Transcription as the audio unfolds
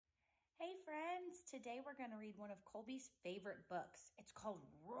friends, today we're going to read one of Colby's favorite books. It's called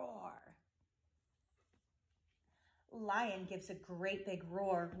Roar. Lion gives a great big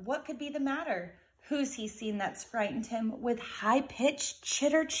roar. What could be the matter? Who's he seen that's frightened him with high-pitched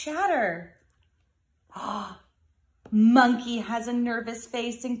chitter-chatter? Monkey has a nervous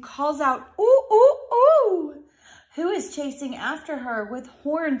face and calls out, ooh, ooh, ooh. Who is chasing after her with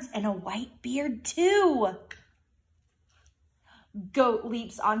horns and a white beard too? Goat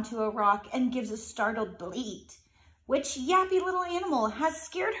leaps onto a rock and gives a startled bleat. Which yappy little animal has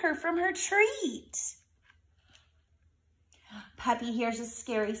scared her from her treat? Puppy hears a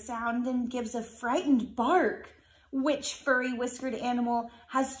scary sound and gives a frightened bark. Which furry whiskered animal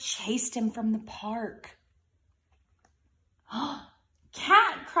has chased him from the park?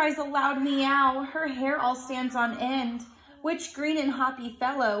 Cat cries a loud meow, her hair all stands on end. Which green and hoppy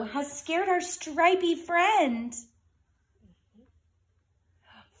fellow has scared our stripy friend?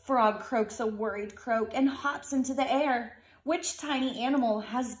 Frog croaks a worried croak and hops into the air. Which tiny animal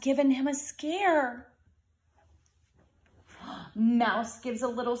has given him a scare? Mouse gives a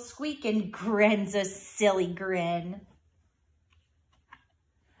little squeak and grins a silly grin.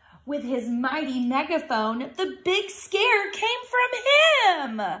 With his mighty megaphone, the big scare came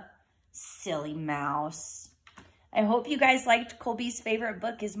from him. Silly mouse. I hope you guys liked Colby's favorite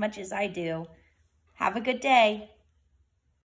book as much as I do. Have a good day.